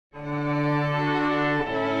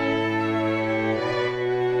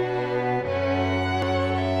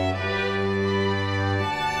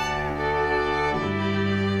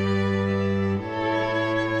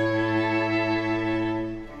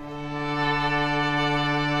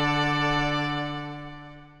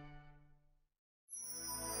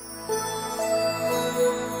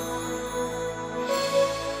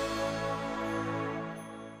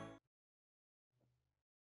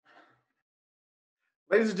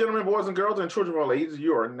Ladies and gentlemen, boys and girls, and children of all ages,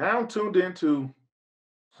 you are now tuned into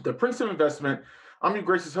the Prince of Investment. I'm your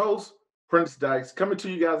gracious host, Prince Dykes, coming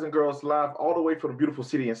to you guys and girls live all the way from the beautiful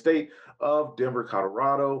city and state of Denver,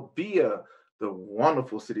 Colorado, via the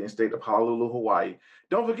wonderful city and state of Honolulu, Hawaii.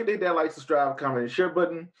 Don't forget to hit that like, subscribe, comment, and share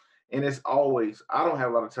button. And as always, I don't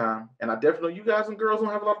have a lot of time, and I definitely know you guys and girls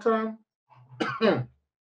don't have a lot of time.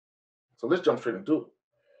 So let's jump straight into it.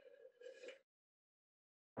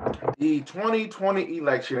 The 2020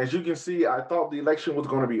 election, as you can see, I thought the election was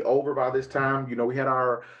going to be over by this time. We had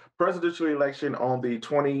our presidential election on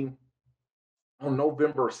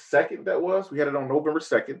November 2nd, that was. We had it on November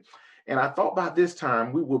 2nd. And I thought by this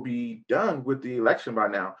time we will be done with the election by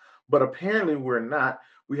now. But apparently we're not.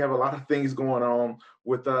 We have a lot of things going on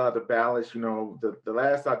with the ballots. The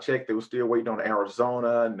last I checked, they were still waiting on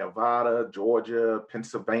Arizona, Nevada, Georgia,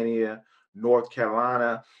 Pennsylvania, North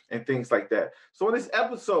Carolina, and things like that. So in this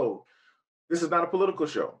episode, this is not a political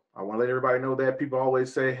show. I want to let everybody know that. People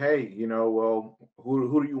always say, hey, well,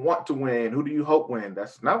 who do you want to win? Who do you hope win?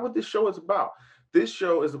 That's not what this show is about. This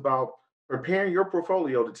show is about preparing your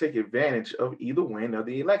portfolio to take advantage of either win of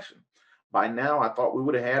the election. By now, I thought we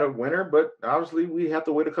would have had a winner, but obviously we have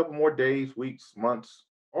to wait a couple more days, weeks, months,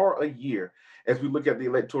 or a year as we look at the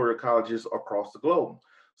electoral colleges across the globe.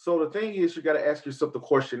 So the thing is, you got to ask yourself the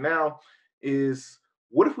question now is,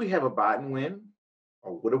 what if we have a Biden win?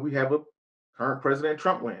 Or what if we have a current President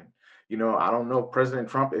Trump win? I don't know if President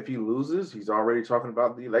Trump, if he loses, he's already talking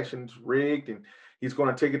about the election's rigged and he's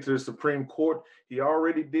going to take it to the Supreme Court. He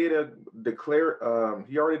already declared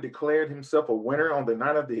himself a winner on the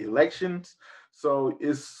night of the elections. So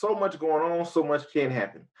it's so much going on, so much can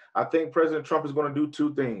happen. I think President Trump is going to do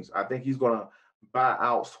two things. I think he's going to buy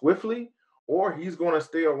out swiftly, or he's going to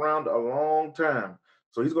stay around a long time.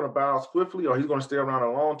 So he's going to buy out swiftly, or he's going to stay around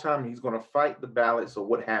a long time, and he's going to fight the ballot. So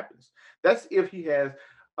what happens? That's if he has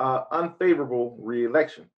unfavorable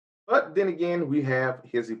reelection. But then again, we have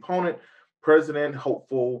his opponent, President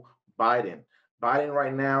hopeful Biden. Biden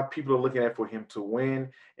right now, people are looking at for him to win,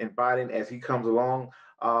 and Biden, as he comes along,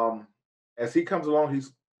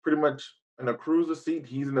 he's pretty much in a cruiser seat.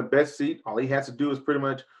 He's in the best seat. All he has to do is pretty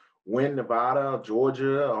much win Nevada,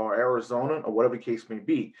 Georgia, or Arizona, or whatever the case may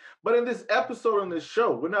be. But in this episode on this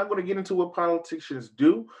show, we're not going to get into what politicians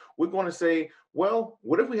do. We're going to say, well,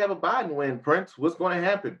 what if we have a Biden win, Prince? What's going to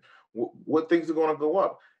happen? What things are going to go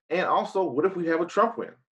up? And also, what if we have a Trump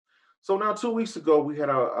win? So now 2 weeks ago, we had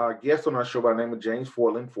a guest on our show by the name of James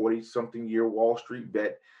Fortland, 40-something year Wall Street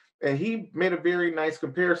vet. And he made a very nice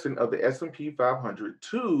comparison of the S&P 500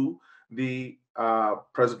 to the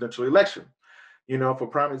presidential election. For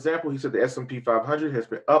prime example, he said the S&P 500 has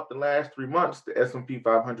been up the last 3 months. The S&P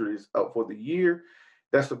 500 is up for the year.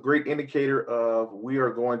 That's a great indicator of we are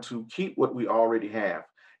going to keep what we already have.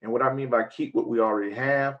 And what I mean by keep what we already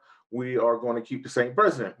have, we are going to keep the same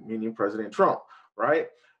president, meaning President Trump, right?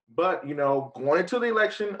 But, going into the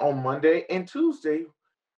election on Monday and Tuesday,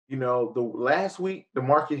 the last week, the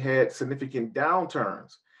market had significant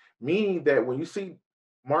downturns, meaning that when you see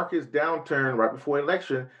markets downturn right before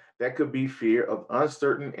election, that could be fear of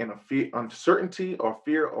uncertainty or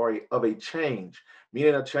fear of a change,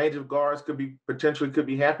 meaning a change of guards could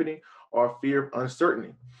be happening, or fear of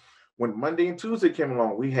uncertainty. When Monday and Tuesday came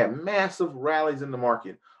along, we had massive rallies in the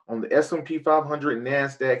market on the S&P 500,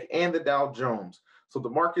 NASDAQ, and the Dow Jones. So the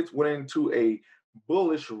markets went into a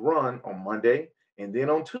bullish run on Monday and then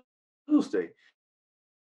on Tuesday,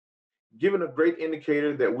 giving a great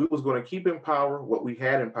indicator that we was going to keep in power what we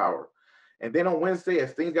had in power. And then on Wednesday,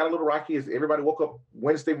 as things got a little rocky, as everybody woke up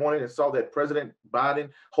Wednesday morning and saw that President Biden,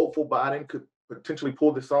 hopeful Biden, could potentially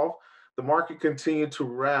pull this off, the market continued to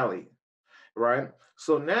rally, right?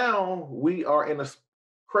 So now we are in a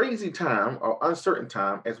crazy time or uncertain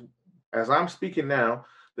time. As I'm speaking now,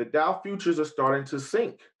 the Dow futures are starting to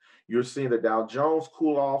sink. You're seeing the Dow Jones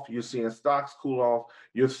cool off. You're seeing stocks cool off.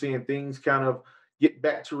 You're seeing things kind of get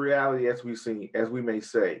back to reality, as we may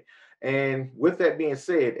say. And with that being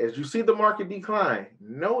said, as you see the market decline,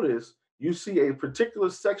 notice you see a particular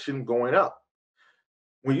section going up.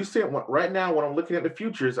 When you see it right now, when I'm looking at the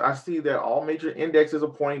futures, I see that all major indexes are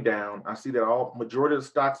pointing down. I see that all majority of the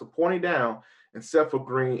stocks are pointing down, except for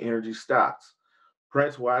green energy stocks.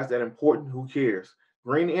 Prince, why is that important? Who cares?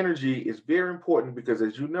 Green energy is very important because,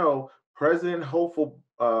 as you know, President hopeful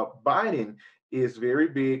Biden is very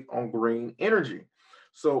big on green energy.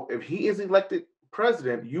 So if he is elected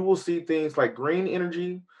president, you will see things like green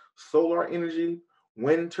energy, solar energy,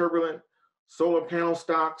 wind turbine, solar panel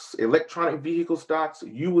stocks, electronic vehicle stocks.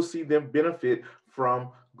 You will see them benefit from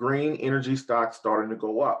green energy stocks starting to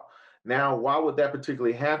go up. Now, why would that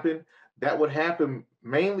particularly happen? That would happen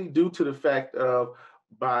mainly due to the fact of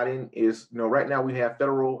Biden is, right now we have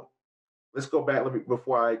federal. Let's go back. Let me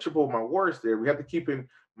before I trip over my words there. We have to keep in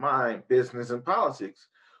mind business and politics.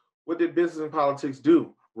 What did business and politics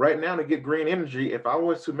do? Right now, to get green energy, if I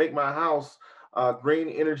was to make my house green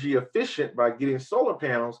energy efficient by getting solar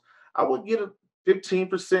panels, I would get a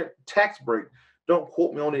 15% tax break. Don't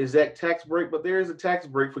quote me on the exact tax break, but there is a tax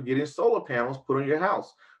break for getting solar panels put on your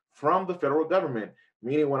house from the federal government.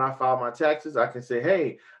 Meaning, when I file my taxes, I can say,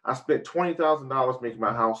 hey, I spent $20,000 making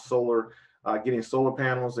my house solar, getting solar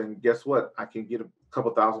panels, and guess what? I can get a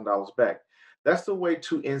couple $1,000s back. That's the way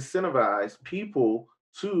to incentivize people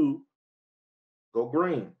to go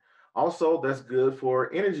green. Also, that's good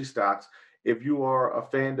for energy stocks. If you are a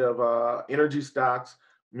fan of energy stocks,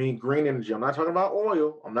 mean green energy. I'm not talking about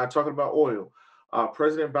oil. I'm not talking about oil.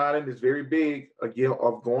 President Biden is very big again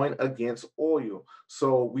of going against oil.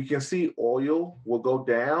 So we can see oil will go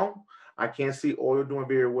down. I can't see oil doing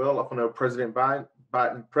very well up under President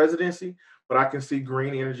Biden presidency, but I can see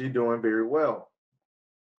green energy doing very well.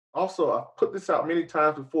 Also, I've put this out many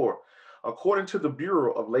times before. According to the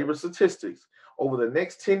Bureau of Labor Statistics, over the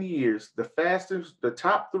next 10 years, the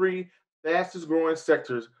top three fastest growing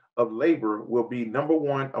sectors of labor will be number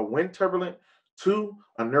one, a wind turbulent, two,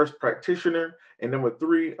 a nurse practitioner, and number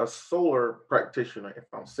three, a solar practitioner. If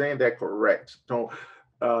I'm saying that correct, don't,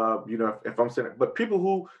 if I'm saying it, but people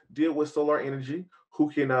who deal with solar energy, who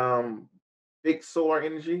can fix solar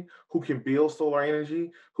energy, who can build solar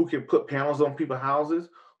energy, who can put panels on people's houses,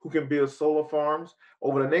 who can build solar farms.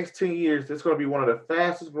 Over the next 10 years, that's going to be one of the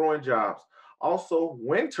fastest growing jobs. Also,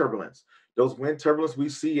 wind turbulence. Those wind turbulence we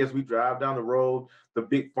see as we drive down the road, the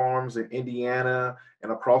big farms in Indiana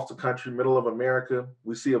and across the country, middle of America,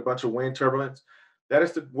 we see a bunch of wind turbulence. That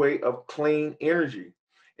is the way of clean energy.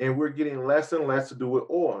 And we're getting less and less to do with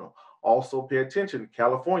oil. Also, pay attention,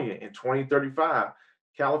 California in 2035,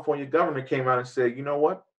 California governor came out and said, you know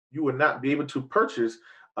what? You would not be able to purchase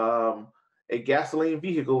um, a gasoline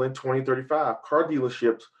vehicle in 2035. Car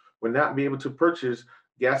dealerships would not be able to purchase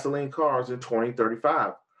gasoline cars in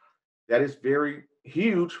 2035. That is very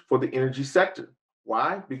huge for the energy sector.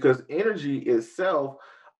 Why? Because energy itself,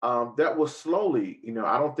 that will slowly,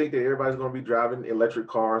 I don't think that everybody's going to be driving electric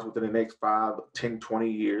cars within the next 5, 10, 20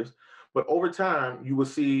 years. But over time, you will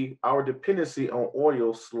see our dependency on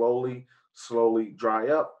oil slowly dry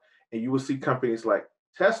up. And you will see companies like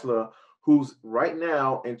Tesla, who's right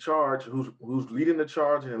now in charge, who's leading the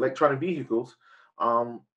charge in electronic vehicles,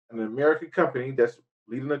 an American company that's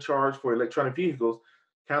leading the charge for electronic vehicles,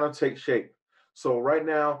 kind of take shape. So right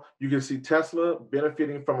now, you can see Tesla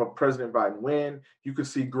benefiting from a President Biden win. You can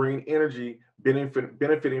see green energy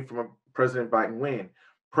benefiting from a President Biden win.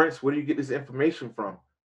 Prince, where do you get this information from?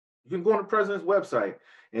 You can go on the president's website,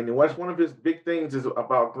 and what's one of his big things is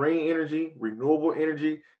about green energy, renewable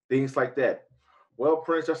energy, things like that. Well,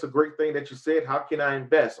 Prince, that's a great thing that you said. How can I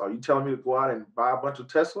invest? Are you telling me to go out and buy a bunch of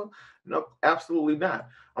Tesla? No, absolutely not.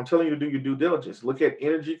 I'm telling you to do your due diligence. Look at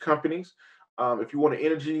energy companies. If you want an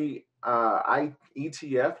energy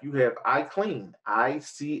ETF, you have iClean,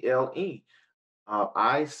 ICLE,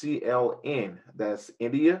 ICLN. That's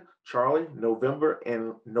India, Charlie, November,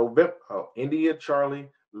 and November. India, Charlie,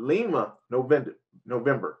 Lima, November.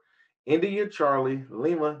 November. India, Charlie,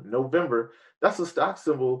 Lima, November. That's a stock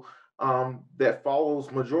symbol that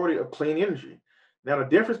follows majority of clean energy. Now, the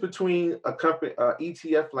difference between a company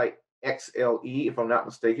ETF like XLE, if I'm not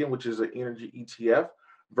mistaken, which is an energy ETF,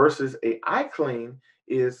 versus a iClean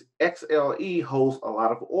is XLE holds a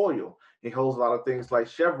lot of oil. It holds a lot of things like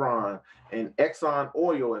Chevron and Exxon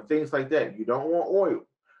oil and things like that. You don't want oil.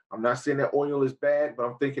 I'm not saying that oil is bad, but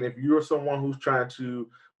I'm thinking if you're someone who's trying to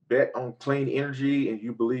bet on clean energy and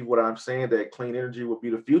you believe what I'm saying, that clean energy will be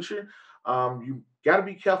the future, you got to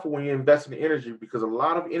be careful when you invest in energy because a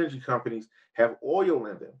lot of energy companies have oil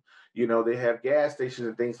in them. They have gas stations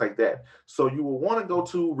and things like that. So you will want to go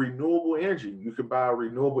to renewable energy. You can buy a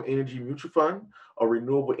renewable energy mutual fund, a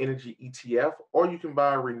renewable energy ETF, or you can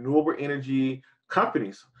buy renewable energy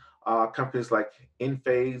companies. Companies like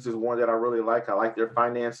Enphase is one that I really like. I like their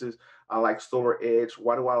finances. I like Solar Edge.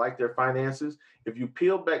 Why do I like their finances? If you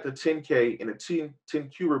peel back the 10K and the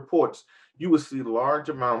 10Q reports, you will see large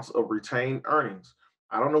amounts of retained earnings.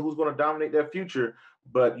 I don't know who's going to dominate that future,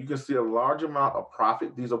 but you can see a large amount of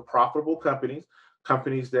profit. These are profitable companies,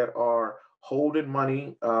 companies that are holding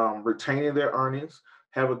money, retaining their earnings,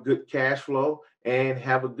 have a good cash flow, and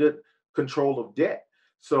have a good control of debt.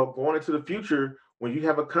 So going into the future, when you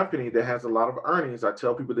have a company that has a lot of earnings, I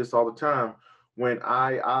tell people this all the time. When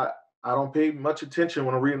I don't pay much attention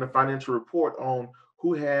when I'm reading the financial report on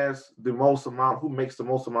who has the most amount, who makes the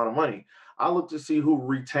most amount of money. I look to see who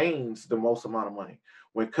retains the most amount of money.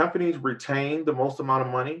 When companies retain the most amount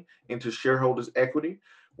of money into shareholders' equity,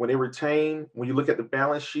 when you look at the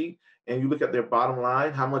balance sheet and you look at their bottom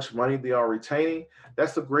line, how much money they are retaining,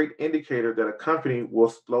 that's a great indicator that a company will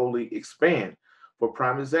slowly expand. For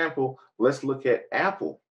prime example, let's look at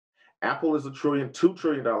Apple. Apple is a $2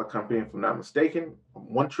 trillion company, if I'm not mistaken.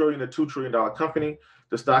 $1 trillion to $2 trillion company.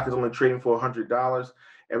 The stock is only trading for $100.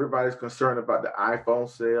 Everybody's concerned about the iPhone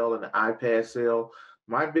sale and the iPad sale.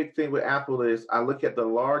 My big thing with Apple is I look at the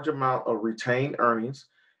large amount of retained earnings.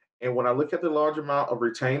 And when I look at the large amount of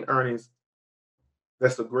retained earnings,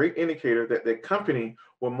 that's a great indicator that the company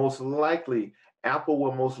will most likely, Apple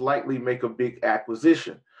will most likely make a big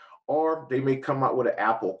acquisition. Or they may come out with an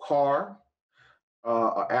Apple car,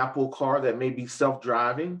 an Apple car that may be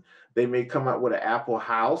self-driving. They may come out with an Apple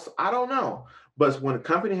house. I don't know. But when a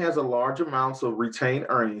company has a large amounts of retained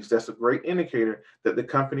earnings, that's a great indicator that the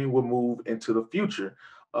company will move into the future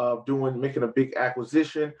of making a big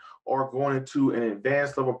acquisition or going into an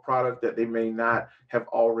advanced level product that they may not have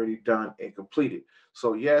already done and completed.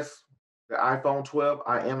 So yes, the iPhone 12,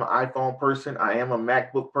 I am an iPhone person. I am a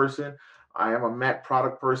MacBook person. I am a Mac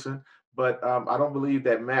product person, but I don't believe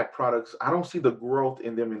that Mac products, I don't see the growth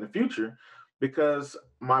in them in the future because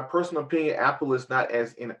my personal opinion, Apple is not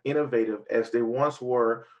as innovative as they once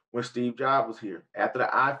were when Steve Jobs was here. After the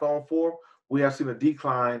iPhone 4, we have seen a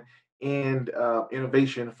decline in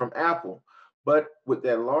innovation from Apple. But with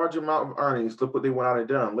that large amount of earnings, look what they went out and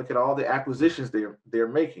done. Look at all the acquisitions they're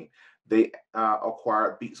making. They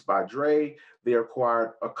acquired Beats by Dre. They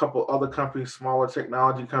acquired a couple other companies, smaller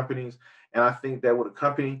technology companies. And I think that with a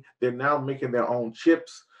company, they're now making their own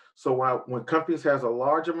chips. So when companies has a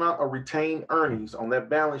large amount of retained earnings on that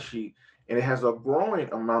balance sheet, and it has a growing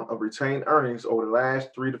amount of retained earnings over the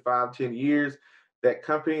last 3 to 5, 10 years, that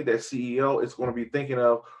company, that CEO is going to be thinking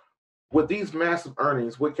of, with these massive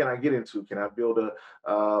earnings, what can I get into? Can I build a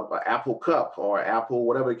Apple Cup or Apple,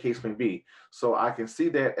 whatever the case may be? So I can see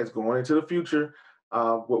that as going into the future,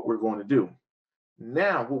 what we're going to do.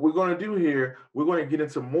 Now, what we're going to do here, we're going to get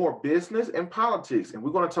into more business and politics, and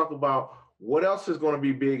we're going to talk about what else is going to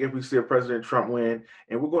be big if we see a President Trump win,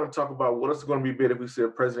 and we're going to talk about what else is going to be big if we see a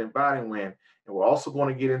President Biden win, and we're also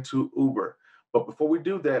going to get into Uber. But before we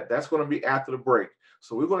do that, that's going to be after the break.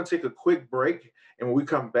 So we're going to take a quick break, and when we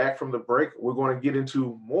come back from the break, we're going to get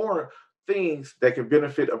into more things that can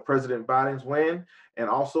benefit a President Biden's win, and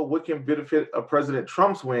also what can benefit a President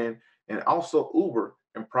Trump's win, and also Uber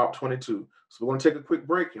and Prop 22. So we're going to take a quick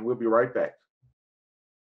break and we'll be right back.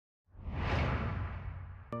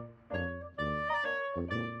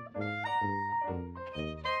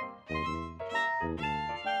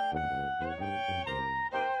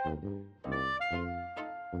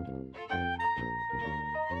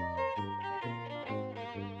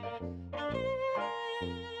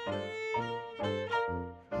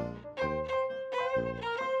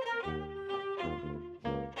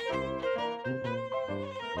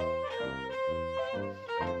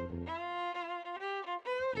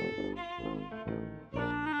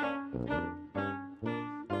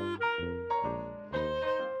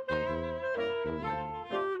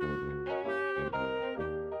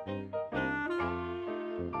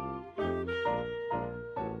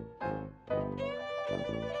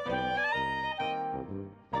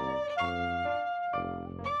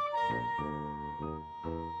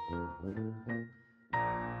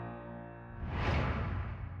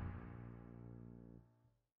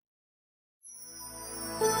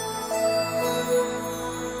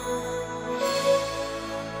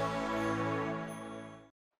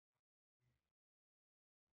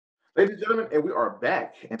 Ladies and gentlemen, and we are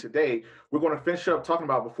back. And today we're going to finish up talking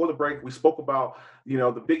about, before the break, we spoke about,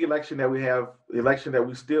 the big election that we have, the election that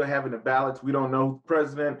we still have in the ballots. We don't know who the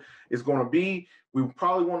president is going to be. We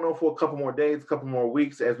probably won't know for a couple more days, a couple more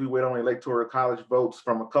weeks as we wait on electoral college votes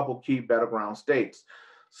from a couple key battleground states.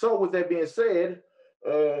 So with that being said,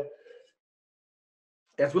 uh,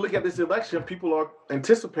 as we look at this election, people are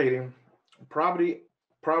anticipating probably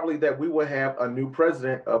probably that we will have a new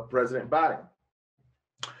president of President Biden.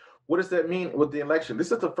 What does that mean with the election?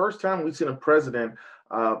 This is the first time we've seen a president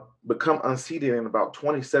become unseated in about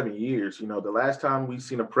 27 years. The last time we've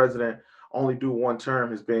seen a president only do one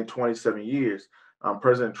term has been 27 years.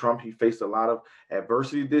 President Trump, he faced a lot of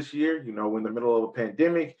adversity this year. We're in the middle of a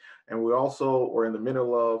pandemic, and we also were in the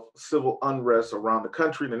middle of civil unrest around the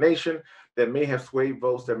country, the nation, that may have swayed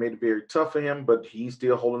votes, that made it very tough for him, but he's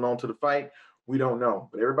still holding on to the fight. We don't know.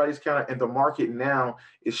 But everybody's kind of, and the market now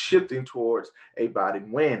is shifting towards a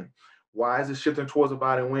Biden win. Why is it shifting towards a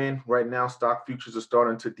Biden win? Right now, stock futures are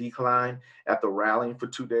starting to decline after rallying for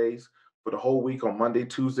 2 days. for the whole week on Monday,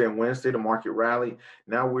 Tuesday, and Wednesday. The market rallied.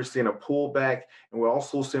 Now we're seeing a pullback, and we're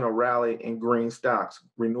also seeing a rally in green stocks,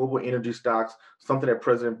 renewable energy stocks, something that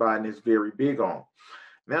President Biden is very big on.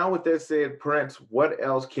 Now, with that said, Prince, what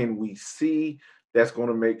else can we see that's going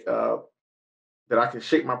to make that I can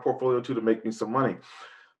shape my portfolio to make me some money?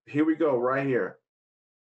 Here we go, right here.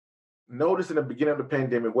 Notice in the beginning of the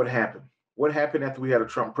pandemic, what happened? What happened after we had a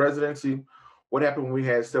Trump presidency? What happened when we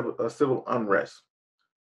had civil unrest?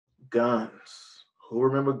 Guns. Who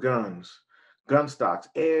remember guns? Gun stocks.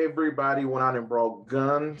 Everybody went out and brought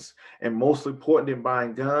guns, and most important than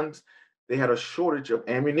buying guns, they had a shortage of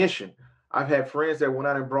ammunition. I've had friends that went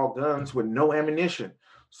out and brought guns with no ammunition.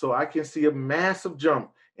 So I can see a massive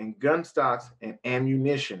jump in gun stocks and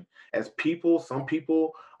ammunition. As people, some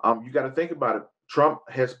people, you got to think about it. Trump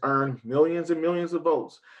has earned millions and millions of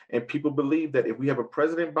votes, and people believe that if we have a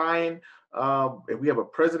president buying if we have a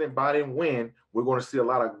President Biden win, we're going to see a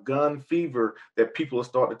lot of gun fever that people will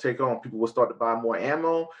start to take on. People will start to buy more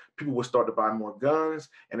ammo. People will start to buy more guns.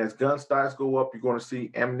 And as gun stocks go up, you're going to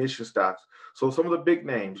see ammunition stocks. So some of the big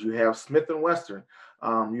names, you have Smith& Wesson.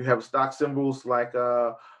 You have stock symbols like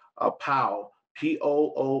POW,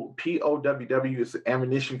 POWW is an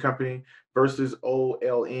ammunition company versus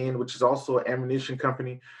OLN, which is also an ammunition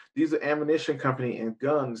company. These are ammunition company and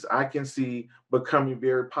guns I can see becoming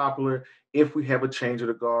very popular if we have a change of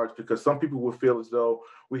the guards, because some people will feel as though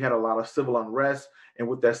we had a lot of civil unrest, and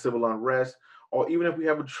with that civil unrest, or even if we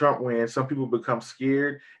have a Trump win, some people become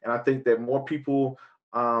scared, and I think that more people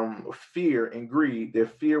fear and greed, their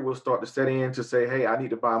fear will start to set in to say, hey, I need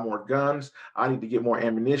to buy more guns, I need to get more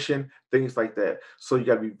ammunition, things like that. So you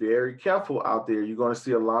got to be very careful out there. You're going to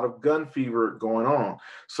see a lot of gun fever going on.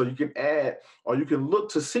 So you can add, or you can look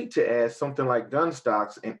to seek to add something like gun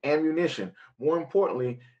stocks and ammunition. More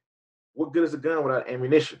importantly, what good is a gun without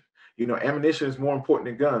ammunition? You know, ammunition is more important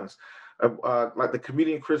than guns. Like the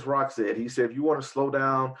comedian Chris Rock said, he said, if you want to slow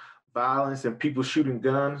down violence and people shooting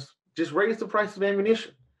guns, just raise the price of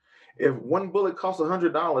ammunition. If one bullet costs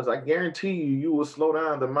 $100, I guarantee you, you will slow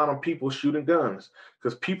down the amount of people shooting guns,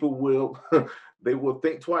 because people will, they will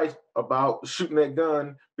think twice about shooting that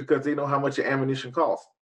gun because they know how much ammunition costs.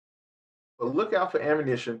 But look out for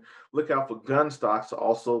ammunition, look out for gun stocks to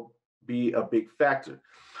also be a big factor.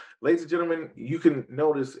 Ladies and gentlemen, you can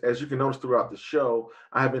notice, as you can notice throughout the show,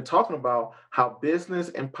 I have been talking about how business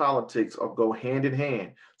and politics are go hand in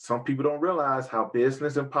hand. Some people don't realize how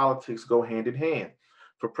business and politics go hand in hand.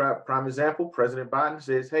 For prime example, President Biden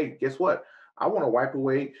says, hey, guess what? I want to wipe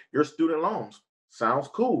away your student loans. Sounds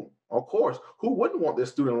cool. Of course, who wouldn't want their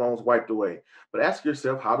student loans wiped away? But ask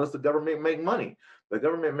yourself, how does the government make money? The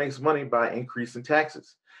government makes money by increasing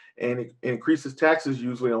taxes, and it increases taxes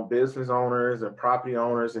usually on business owners and property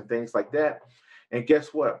owners and things like that. And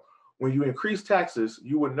guess what? When you increase taxes,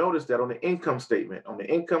 you will notice that on the income statement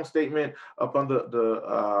up on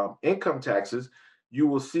the income taxes, you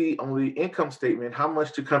will see on the income statement how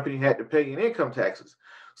much the company had to pay in income taxes.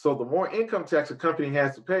 So the more income tax a company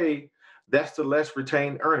has to pay, that's the less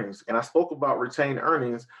retained earnings. And I spoke about retained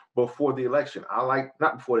earnings before the election. I like,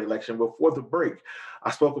 not before the election, before the break.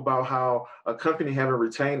 I spoke about how a company having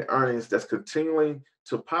retained earnings that's continuing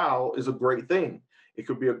to pile is a great thing. It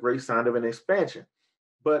could be a great sign of an expansion.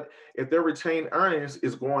 But if their retained earnings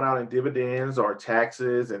is going out in dividends or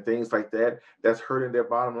taxes and things like that, that's hurting their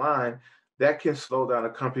bottom line, that can slow down a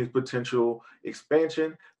company's potential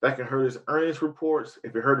expansion. That can hurt its earnings reports.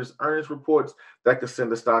 If it hurts its earnings reports, that could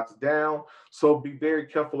send the stocks down. So be very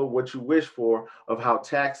careful of what you wish for, of how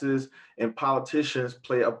taxes and politicians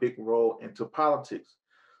play a big role into politics.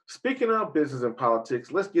 Speaking of business and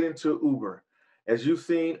politics, let's get into Uber. As you've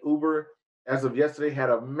seen, Uber, as of yesterday, had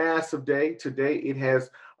a massive day. Today, it has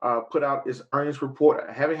put out its earnings report.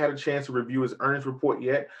 I haven't had a chance to review its earnings report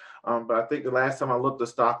yet, but I think the last time I looked, the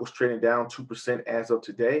stock was trading down 2% as of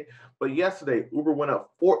today. But yesterday, Uber went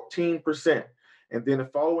up 14%. And then the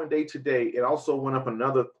following day today, it also went up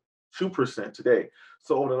another 2% today.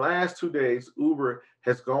 So over the last 2 days, Uber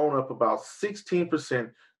has gone up about 16%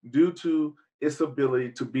 due to its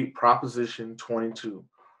ability to beat Proposition 22.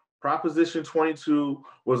 Proposition 22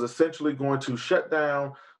 was essentially going to shut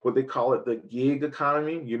down what they call it the gig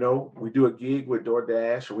economy. You know, we do a gig with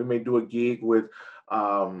DoorDash, or we may do a gig with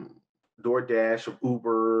um, DoorDash or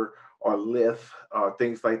Uber or Lyft,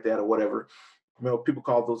 things like that, or whatever. You know, people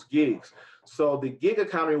call those gigs. So the gig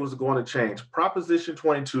economy was going to change. Proposition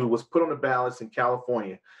 22 was put on the ballots in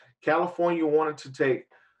California. California wanted to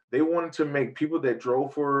they wanted to make people that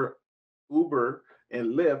drove for Uber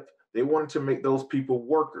and Lyft, they wanted to make those people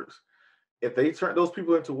workers. If they turned those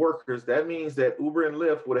people into workers, that means that Uber and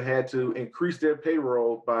Lyft would have had to increase their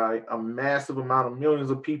payroll by a massive amount of millions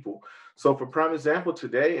of people. So for prime example,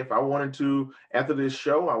 today, if I wanted to, after this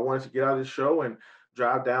show, I wanted to get out of this show and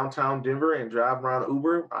drive downtown Denver and drive around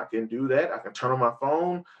Uber, I can do that. I can turn on my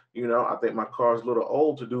phone. I think my car is a little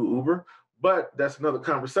old to do Uber, but that's another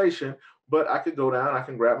conversation. But I could go down, I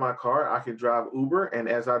can grab my car, I can drive Uber, and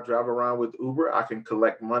as I drive around with Uber, I can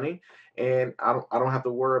collect money, and I don't have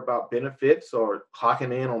to worry about benefits or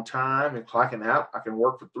clocking in on time and clocking out. I can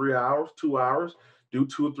work for 3 hours, 2 hours, do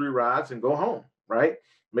 2 or 3 rides, and go home. Right,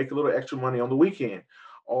 make a little extra money on the weekend,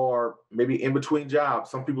 or maybe in between jobs.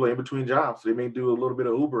 Some people are in between jobs, so they may do a little bit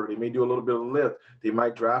of Uber, they may do a little bit of Lyft, they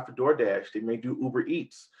might drive for DoorDash, they may do Uber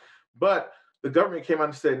Eats. But the government came out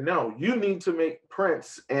and said, no, you need to make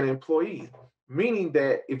Prince an employee, meaning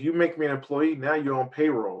that if you make me an employee, now you're on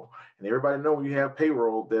payroll. And everybody know when you have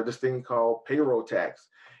payroll, there's this thing called payroll tax.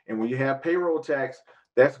 And when you have payroll tax,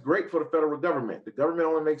 that's great for the federal government. The government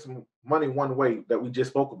only makes money one way that we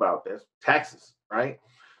just spoke about. That's taxes, right?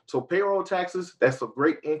 So payroll taxes, that's a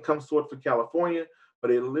great income source for California,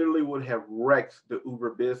 but it literally would have wrecked the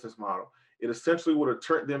Uber business model. It essentially would have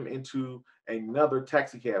turned them into another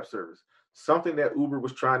taxi cab service, something that Uber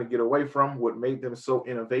was trying to get away from, what made them so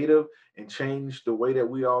innovative and change the way that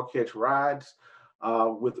we all catch rides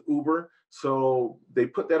with Uber. So they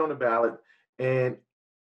put that on the ballot. And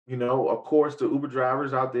of course, the Uber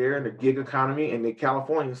drivers out there in the gig economy and the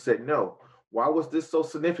Californians said no. Why was this so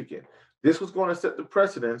significant? This was going to set the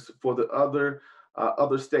precedence for the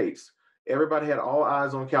other states. Everybody had all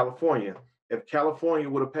eyes on California. If California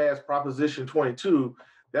would have passed Proposition 22,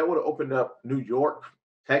 that would have opened up New York,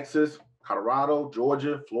 Texas, Colorado,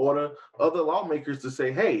 Georgia, Florida, other lawmakers to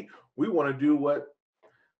say, "Hey, we want to do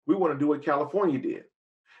what California did."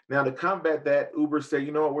 Now, to combat that, Uber said,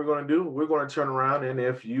 you know what we're going to do? We're going to turn around, and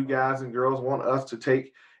if you guys and girls want us to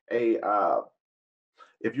take a,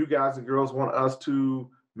 if you guys and girls want us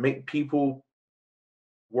to make people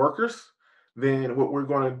workers, then what we're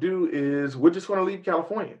going to do is we're just going to leave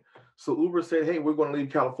California. So Uber said, hey, we're going to leave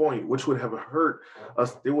California, which would have hurt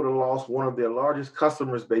us. They would have lost one of their largest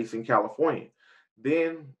customers based in California.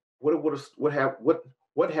 Then what would have what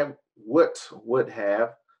would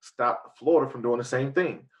have stopped Florida from doing the same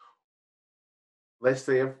thing? Let's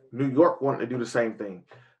say if New York wanted to do the same thing,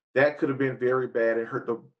 that could have been very bad and hurt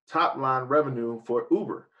the top line revenue for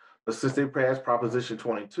Uber. But since they passed Proposition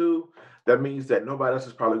 22, that means that nobody else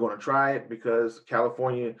is probably going to try it because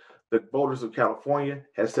California, the voters of California,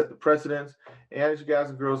 has set the precedence. And as you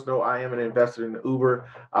guys and girls know, I am an investor in Uber.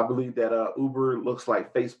 I believe that Uber looks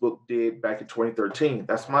like Facebook did back in 2013.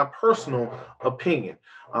 That's my personal opinion.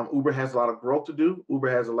 Uber has a lot of growth to do.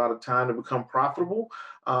 Uber has a lot of time to become profitable.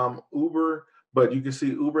 But you can see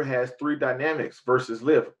Uber has three dynamics versus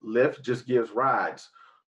Lyft. Lyft just gives rides.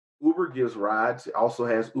 Uber gives rides. It also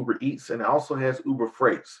has Uber Eats and it also has Uber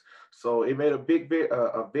Freights. So it made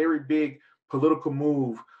a very big political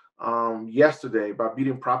move yesterday by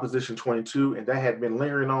beating Proposition 22, and that had been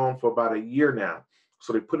lingering on for about a year now.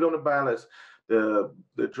 So they put it on the ballots. The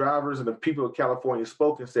drivers and the people of California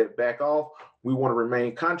spoke and said, back off. We want to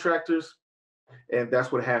remain contractors. And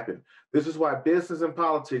that's what happened. This is why business and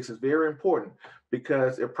politics is very important,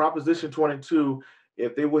 because if Proposition 22,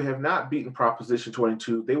 if they would have not beaten Proposition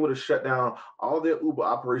 22, they would have shut down all their Uber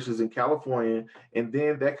operations in California. And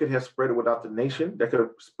then that could have spread it without the nation. That could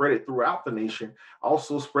have spread it throughout the nation,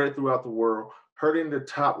 also spread it throughout the world, hurting the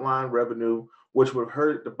top line revenue, which would have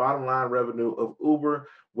hurt the bottom line revenue of Uber,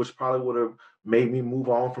 which probably would have made me move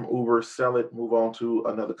on from Uber, sell it, move on to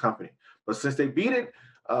another company. But since they beat it,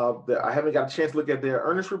 I haven't got a chance to look at their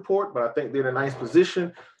earnings report, but I think they're in a nice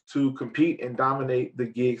position to compete and dominate the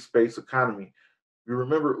gig space economy. You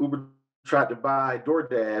remember Uber tried to buy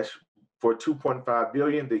DoorDash for 2.5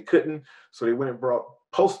 billion. They couldn't, so they went and brought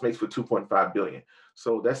Postmates for 2.5 billion.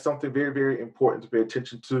 So that's something very, very important to pay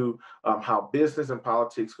attention to, how business and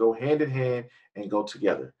politics go hand in hand and go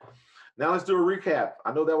together. Now let's do a recap.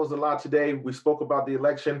 I know that was a lot today. We spoke about the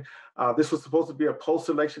election. This was supposed to be a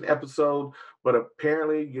post-election episode, but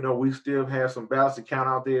apparently, we still have some ballots to count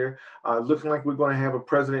out there. Looking like we're going to have a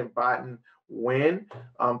President Biden win.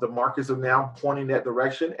 The markets are now pointing that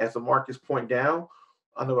direction. As the markets point down,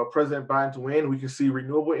 under a President Biden's win, we can see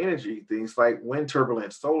renewable energy, things like wind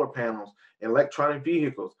turbines, solar panels, and electronic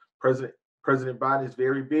vehicles. President Biden is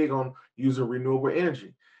very big on using renewable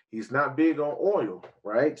energy. He's not big on oil,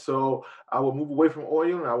 right? So I will move away from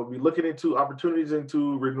oil and I will be looking into opportunities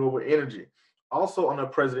into renewable energy. Also, on a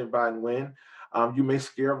President Biden win, you may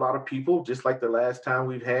scare a lot of people, just like the last time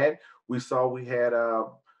we had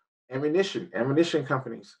ammunition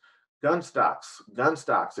companies. gun stocks,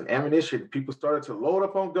 and ammunition. People started to load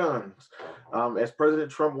up on guns. As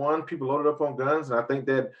President Trump won, people loaded up on guns, and I think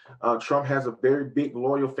that Trump has a very big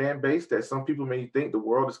loyal fan base. That some people may think the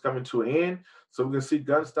world is coming to an end. So we're gonna see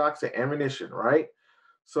gun stocks and ammunition, right?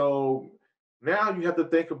 So now you have to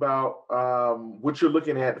think about what you're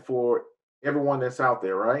looking at for everyone that's out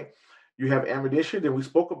there, right? You have ammunition. Then we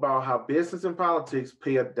spoke about how business and politics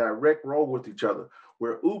play a direct role with each other.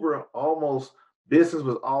 Where Uber almost business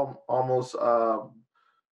was almost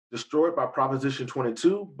destroyed by Proposition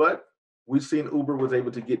 22, but we've seen Uber was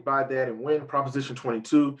able to get by that and win Proposition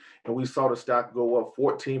 22, and we saw the stock go up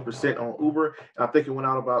 14% on Uber, and I think it went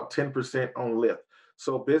out about 10% on Lyft.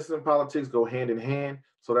 So business and politics go hand in hand,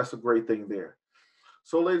 so that's a great thing there.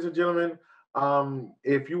 So, ladies and gentlemen,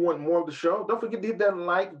 if you want more of the show, don't forget to hit that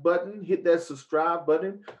like button, hit that subscribe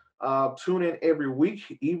button. Tune in every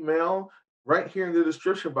week. Email right here in the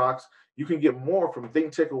description box. You can get more from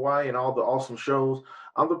ThinkTech Hawaii and all the awesome shows.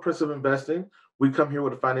 I'm the Prince of Investing. We come here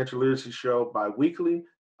with a financial literacy show bi-weekly,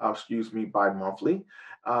 bi-monthly.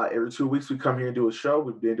 Every 2 weeks, we come here and do a show.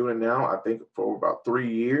 We've been doing it now, I think, for about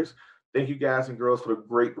 3 years. Thank you guys and girls for the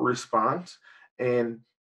great response. And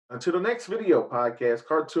until the next video, podcast,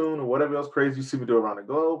 cartoon, or whatever else crazy you see me do around the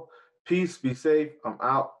globe, peace, be safe. I'm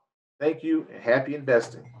out. Thank you and happy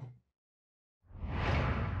investing.